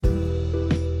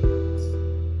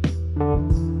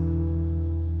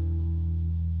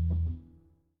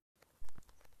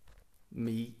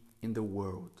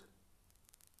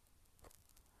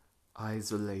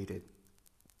isolated,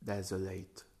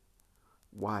 desolate,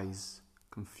 wise,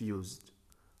 confused,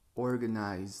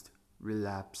 organized,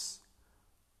 relapse,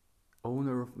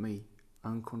 owner of me,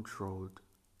 uncontrolled,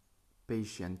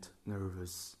 patient,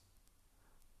 nervous,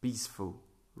 peaceful,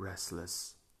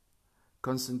 restless,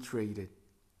 concentrated,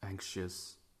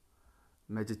 anxious,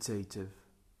 meditative,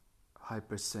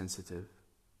 hypersensitive,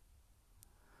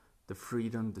 the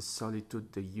freedom, the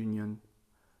solitude, the union,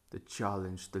 the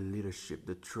challenge, the leadership,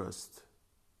 the trust,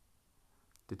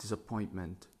 the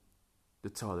disappointment, the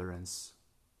tolerance.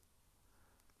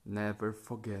 Never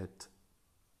forget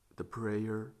the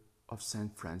prayer of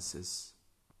Saint Francis.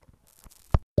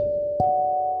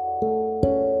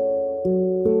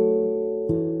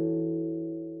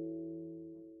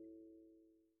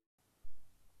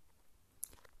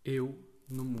 Eu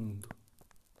no mundo,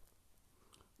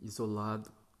 isolado,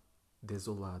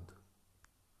 desolado,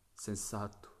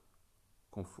 sensato,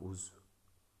 confuso,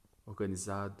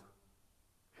 organizado,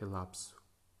 relapso,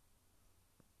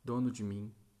 dono de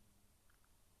mim,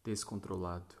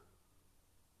 descontrolado,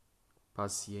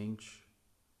 paciente,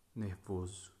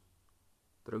 nervoso,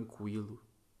 tranquilo,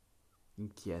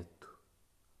 inquieto,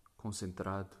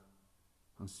 concentrado,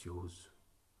 ansioso,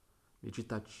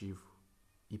 meditativo,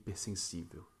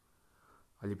 hipersensível.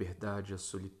 A liberdade, a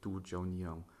solitude, a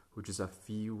união, o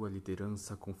desafio, a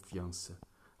liderança, a confiança,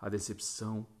 a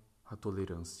decepção, a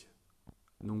tolerância.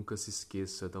 Nunca se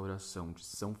esqueça da oração de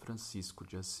São Francisco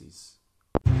de Assis.